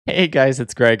Hey guys,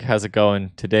 it's Greg. How's it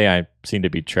going? Today I seem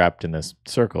to be trapped in this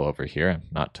circle over here. I'm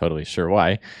not totally sure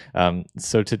why.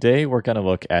 So today we're going to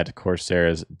look at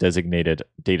Coursera's designated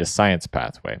data science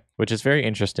pathway, which is very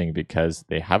interesting because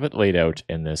they have it laid out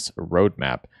in this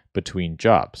roadmap between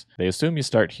jobs. They assume you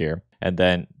start here and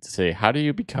then say, how do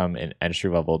you become an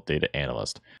entry-level data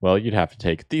analyst? Well, you'd have to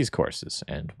take these courses,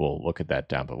 and we'll look at that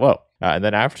down below. And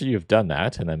then after you've done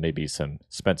that, and then maybe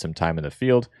spent some time in the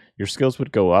field, your skills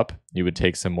would go up. You would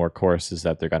take some more courses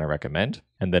that they're going to recommend,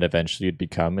 and then eventually you'd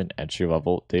become an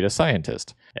entry-level data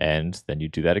scientist. And then you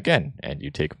do that again, and you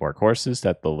take more courses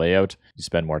that the layout, you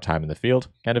spend more time in the field,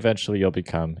 and eventually you'll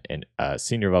become a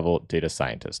senior-level data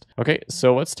scientist. Okay,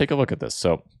 so let's take a look at this.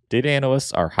 So data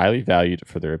analysts are highly valued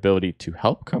for their ability to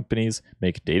help companies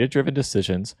make data-driven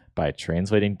decisions by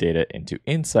translating data into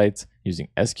insights using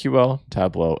SQL,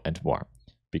 Tableau, and more.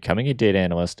 Becoming a data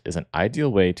analyst is an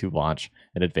ideal way to launch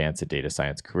and advance a data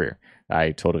science career.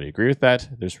 I totally agree with that.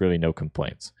 There's really no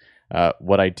complaints.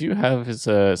 What I do have is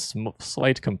a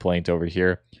slight complaint over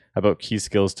here about key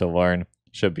skills to learn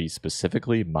should be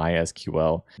specifically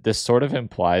MySQL. This sort of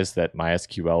implies that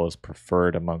MySQL is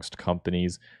preferred amongst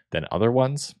companies than other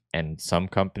ones. And some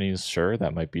companies, sure,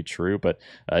 that might be true, but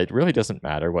it really doesn't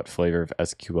matter what flavor of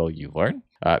SQL you learn.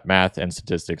 Math and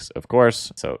statistics, of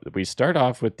course. So we start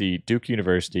off with the Duke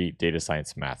University Data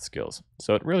Science Math Skills.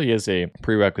 So it really is a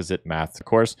prerequisite math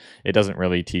course. It doesn't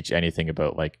really teach anything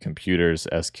about like computers,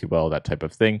 SQL, that type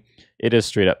of thing. It is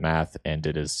straight up math and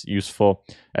it is useful.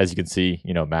 As you can see,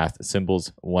 math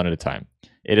symbols one at a time.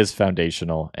 It is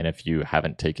foundational. And if you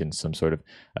haven't taken some sort of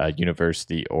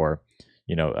university or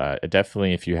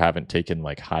definitely if you haven't taken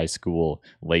like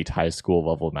late high school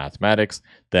level mathematics,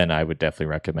 then I would definitely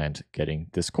recommend getting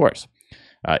this course.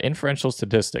 Inferential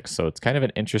statistics. So it's kind of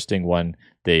an interesting one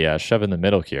they shove in the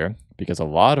middle here because a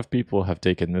lot of people have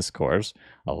taken this course.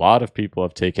 A lot of people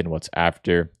have taken what's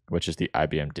after, which is the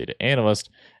IBM Data Analyst.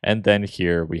 And then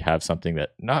here we have something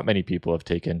that not many people have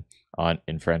taken on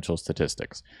inferential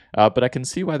statistics. But I can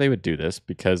see why they would do this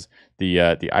because the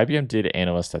IBM Data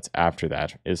Analyst that's after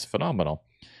that is phenomenal.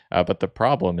 But the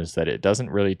problem is that it doesn't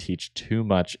really teach too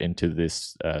much into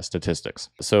this statistics.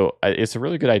 So it's a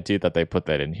really good idea that they put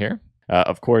that in here.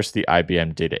 Of course, the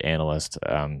IBM Data Analyst,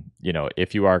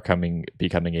 if you are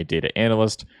becoming a data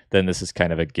analyst, then this is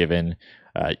kind of a given.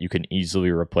 You can easily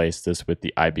replace this with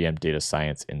the IBM Data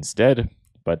Science instead,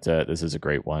 but this is a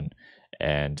great one.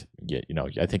 And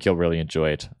I think you'll really enjoy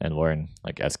it and learn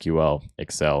like SQL,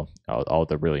 Excel, all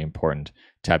the really important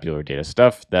tabular data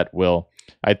stuff that will,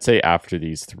 I'd say after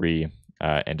these three,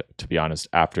 and to be honest,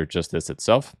 after just this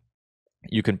itself,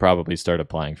 you can probably start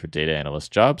applying for data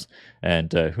analyst jobs,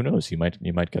 and who knows, you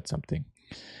might get something.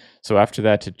 So after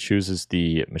that, it chooses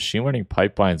the machine learning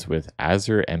pipelines with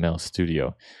Azure ML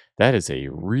Studio. That is a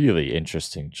really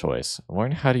interesting choice.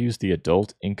 Learn how to use the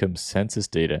adult income census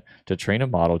data to train a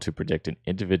model to predict an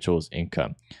individual's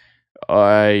income.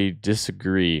 I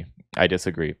disagree.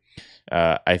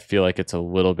 I feel like it's a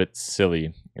little bit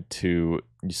silly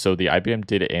so the IBM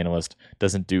Data Analyst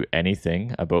doesn't do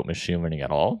anything about machine learning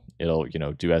at all. It'll,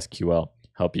 do SQL,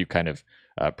 help you kind of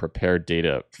prepare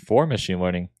data for machine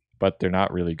learning, but they're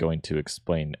not really going to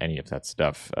explain any of that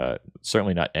stuff.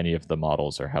 Certainly not any of the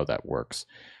models or how that works.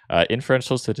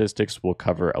 Inferential statistics will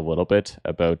cover a little bit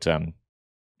about, they're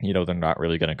not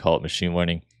really going to call it machine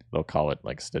learning. They'll call it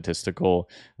like statistical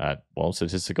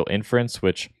inference,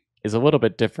 which is a little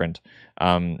bit different.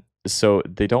 So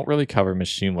they don't really cover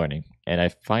machine learning. And I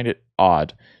find it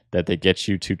odd that they get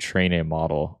you to train a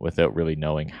model without really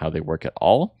knowing how they work at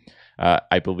all.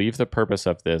 I believe the purpose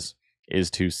of this is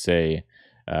to say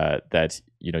that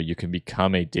you can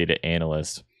become a data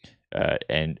analyst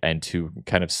and to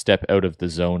kind of step out of the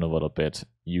zone a little bit,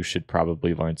 you should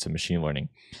probably learn some machine learning.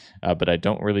 But I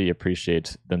don't really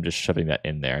appreciate them just shoving that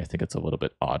in there. I think it's a little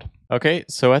bit odd. Okay,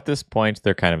 so at this point,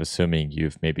 they're kind of assuming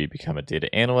you've maybe become a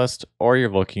data analyst or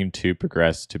you're looking to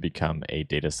progress to become a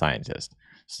data scientist.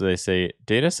 So they say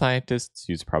data scientists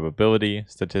use probability,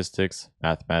 statistics,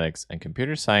 mathematics, and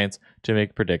computer science to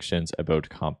make predictions about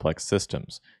complex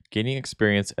systems. Gaining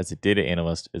experience as a data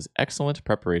analyst is excellent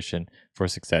preparation for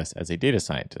success as a data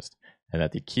scientist, and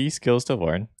that the key skills to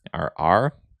learn are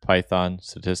R, Python,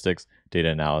 statistics, data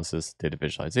analysis, data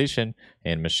visualization,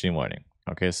 and machine learning.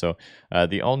 Okay, so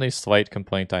the only slight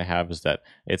complaint I have is that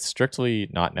it's strictly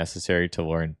not necessary to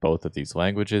learn both of these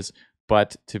languages,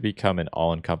 but to become an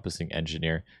all-encompassing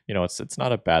engineer, it's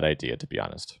not a bad idea, to be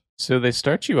honest. So they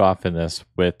start you off in this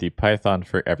with the Python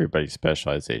for Everybody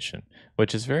specialization,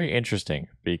 which is very interesting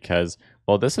because,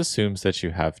 well, this assumes that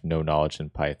you have no knowledge in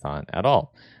Python at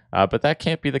all. But that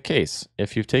can't be the case.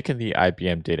 If you've taken the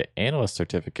IBM Data Analyst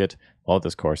certificate, well,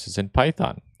 this course is in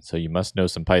Python, so you must know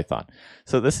some Python.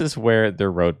 So this is where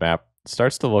their roadmap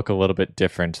starts to look a little bit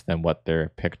different than what their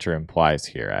picture implies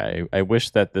here. I wish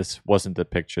that this wasn't the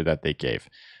picture that they gave,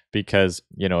 because,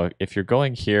 if you're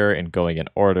going here and going in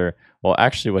order, well,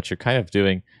 actually what you're kind of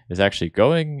doing is actually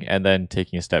going and then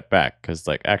taking a step back, because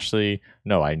like, actually,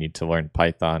 no, I need to learn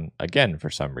Python again for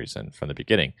some reason from the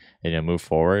beginning, and you move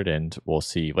forward, and we'll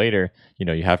see later,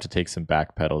 you have to take some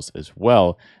back pedals as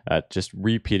well, just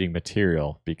repeating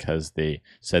material because they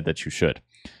said that you should.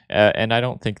 And I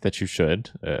don't think that you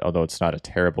should, although it's not a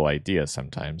terrible idea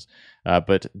sometimes.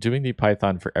 But doing the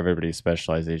Python for Everybody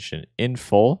specialization in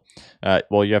full,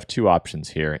 well, you have two options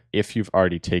here if you've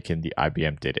already taken the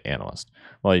IBM Data Analyst.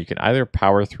 Well, you can either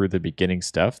power through the beginning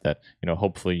stuff that,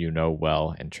 hopefully you know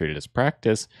well and treat it as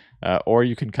practice, or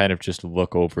you can kind of just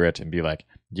look over it and be like,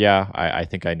 yeah, I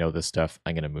think I know this stuff.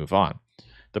 I'm going to move on.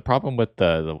 The problem with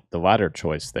the latter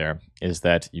choice there is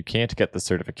that you can't get the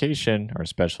certification or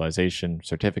specialization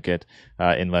certificate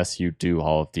unless you do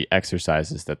all of the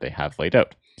exercises that they have laid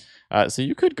out. So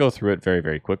you could go through it very,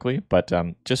 very quickly, but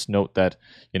just note that,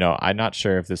 I'm not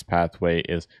sure if this pathway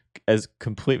is as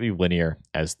completely linear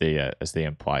as they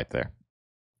implied there.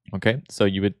 Okay, so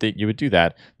you would do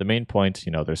that. The main point,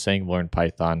 they're saying learn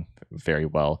Python very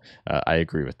well. I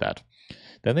agree with that.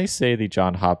 Then they say the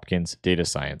Johns Hopkins Data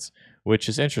Science, which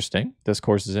is interesting. This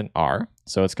course is in R,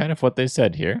 so it's kind of what they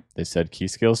said here. They said key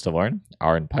skills to learn,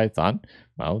 R and Python.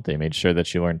 Well, they made sure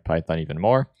that you learned Python even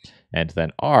more. And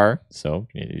then R, so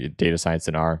data science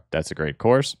in R, that's a great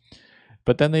course.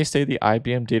 But then they say the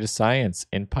IBM Data Science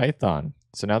in Python.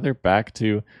 So now they're back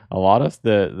to a lot of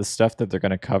the stuff that they're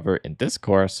going to cover in this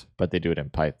course, but they do it in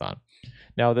Python.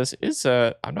 Now, this is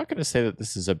I'm not going to say that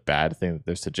this is a bad thing that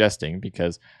they're suggesting,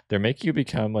 because they're making you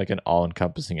become like an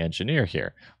all-encompassing engineer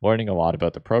here, learning a lot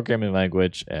about the programming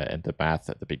language and the math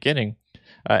at the beginning,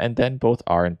 and then both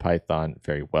R and Python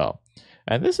very well.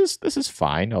 And this is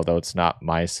fine, although it's not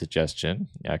my suggestion,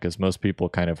 because most people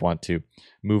kind of want to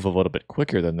move a little bit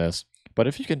quicker than this. But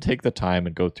if you can take the time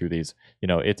and go through these,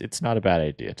 it's not a bad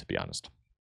idea, to be honest.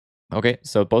 Okay,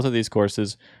 so both of these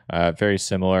courses, very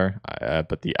similar,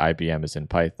 but the IBM is in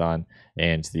Python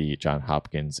and the Johns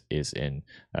Hopkins is in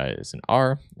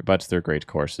R, but they're great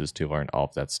courses to learn all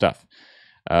of that stuff.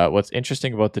 What's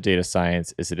interesting about the data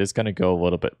science is it is going to go a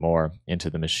little bit more into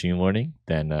the machine learning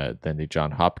than the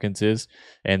Johns Hopkins is,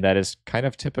 and that is kind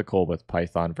of typical with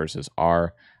Python versus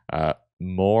R.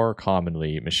 More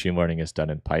commonly, machine learning is done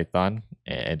in Python,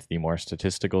 and the more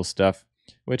statistical stuff,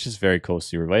 which is very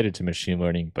closely related to machine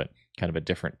learning, but kind of a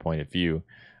different point of view,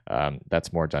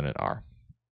 that's more done in R.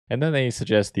 And then they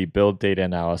suggest the build data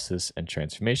analysis and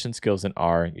transformation skills in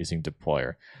R using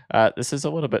Deployer. This is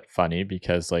a little bit funny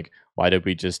because, like, why did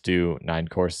we just do 9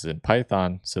 courses in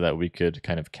Python so that we could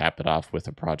kind of cap it off with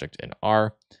a project in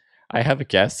R? I have a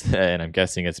guess, and I'm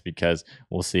guessing it's because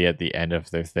we'll see at the end of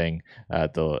their thing,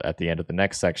 at the end of the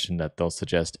next section, that they'll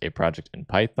suggest a project in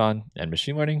Python and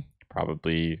machine learning,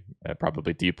 probably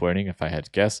deep learning if I had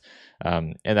to guess,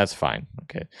 and that's fine.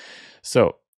 Okay,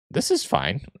 so this is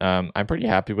fine. I'm pretty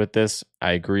happy with this.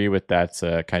 I agree with that's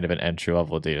kind of an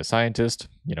entry-level data scientist.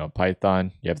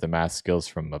 Python, you have the math skills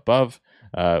from above.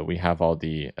 We have all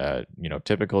the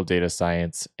typical data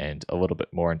science and a little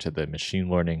bit more into the machine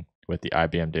learning with the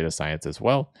IBM Data Science as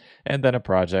well, and then a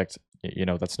project.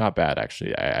 That's not bad,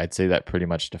 actually. I'd say that pretty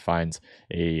much defines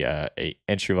a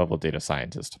entry-level data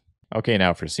scientist. Okay,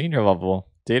 now for senior level,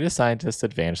 data scientists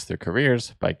advance their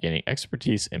careers by gaining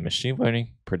expertise in machine learning,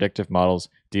 predictive models,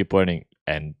 deep learning,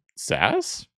 and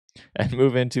SAS, and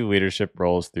move into leadership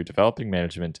roles through developing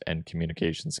management and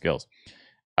communication skills.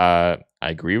 I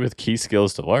agree with key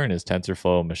skills to learn is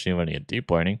TensorFlow, machine learning, and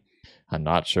deep learning. I'm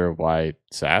not sure why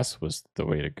SAS was the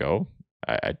way to go.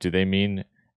 Do they mean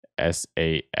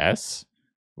SAS?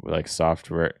 Like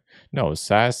software? No,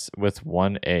 SAS with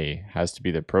one A has to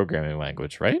be the programming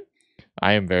language, right?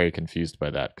 I am very confused by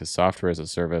that because software as a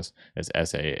service is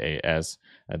SaaS,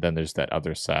 and then there's that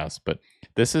other SAS. But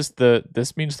this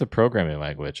means the programming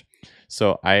language.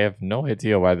 So I have no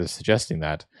idea why they're suggesting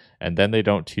that, and then they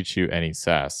don't teach you any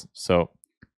SAS. So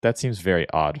that seems very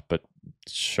odd, but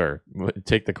sure,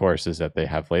 take the courses that they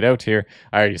have laid out here.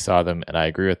 I already saw them and I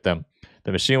agree with them.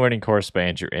 The machine learning course by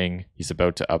Andrew Ng, he's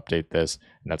about to update this,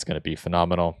 and that's going to be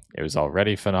phenomenal. It was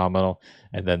already phenomenal.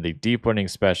 And then the deep learning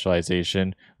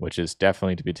specialization, which is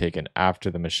definitely to be taken after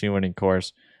the machine learning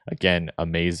course. Again,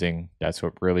 amazing. That's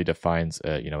what really defines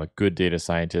a good data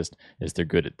scientist, is they're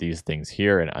good at these things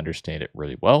here and understand it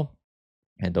really well.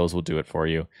 And those will do it for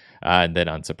you. And then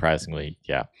unsurprisingly,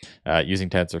 using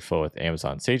TensorFlow with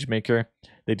Amazon SageMaker.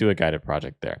 they do a guided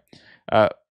project there. Uh,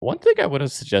 One thing I would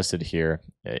have suggested here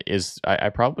is I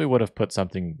probably would have put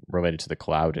something related to the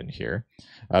cloud in here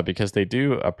because they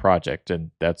do a project and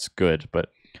that's good, but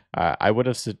I would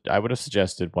have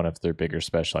suggested one of their bigger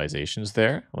specializations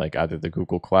there, like either the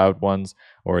Google Cloud ones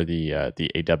or the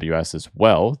AWS as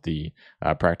well, the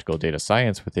practical data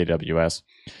science with AWS.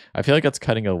 I feel like that's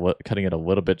cutting it a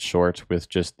little bit short with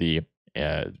just the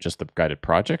guided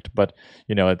project, but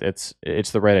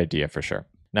it's the right idea for sure.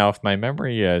 Now, if my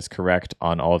memory is correct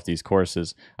on all of these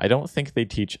courses, I don't think they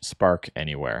teach Spark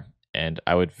anywhere. And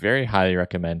I would very highly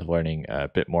recommend learning a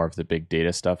bit more of the big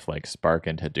data stuff like Spark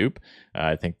and Hadoop.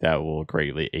 I think that will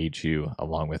greatly aid you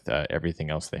along with everything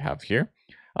else they have here.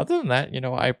 Other than that,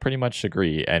 I pretty much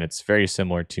agree, and it's very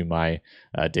similar to my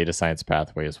data science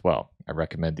pathway as well. I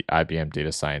recommend the IBM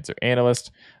Data Science or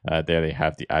Analyst. There they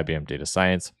have the IBM Data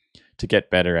Science. To get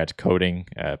better at coding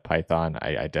Python,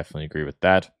 I definitely agree with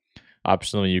that.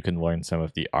 Optionally, you can learn some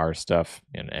of the R stuff,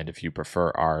 and if you prefer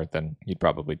R, then you'd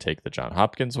probably take the Johns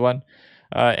Hopkins one,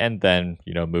 and then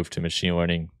move to machine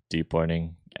learning, deep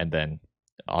learning, and then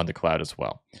on the cloud as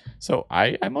well. So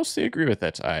I mostly agree with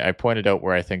it. I pointed out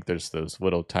where I think there's those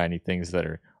little tiny things that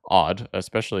are odd,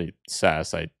 especially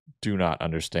SAS. I do not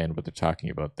understand what they're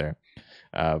talking about there.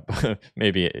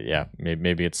 Maybe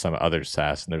it's some other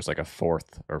SAS, and there's like a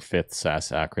fourth or fifth SAS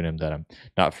acronym that I'm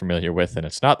not familiar with, and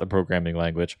it's not the programming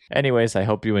language. Anyways, I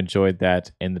hope you enjoyed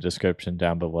that. In the description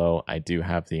down below, I do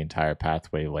have the entire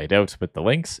pathway laid out with the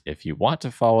links if you want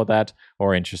to follow that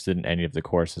or interested in any of the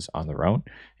courses on their own.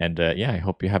 And I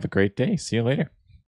hope you have a great day. See you later.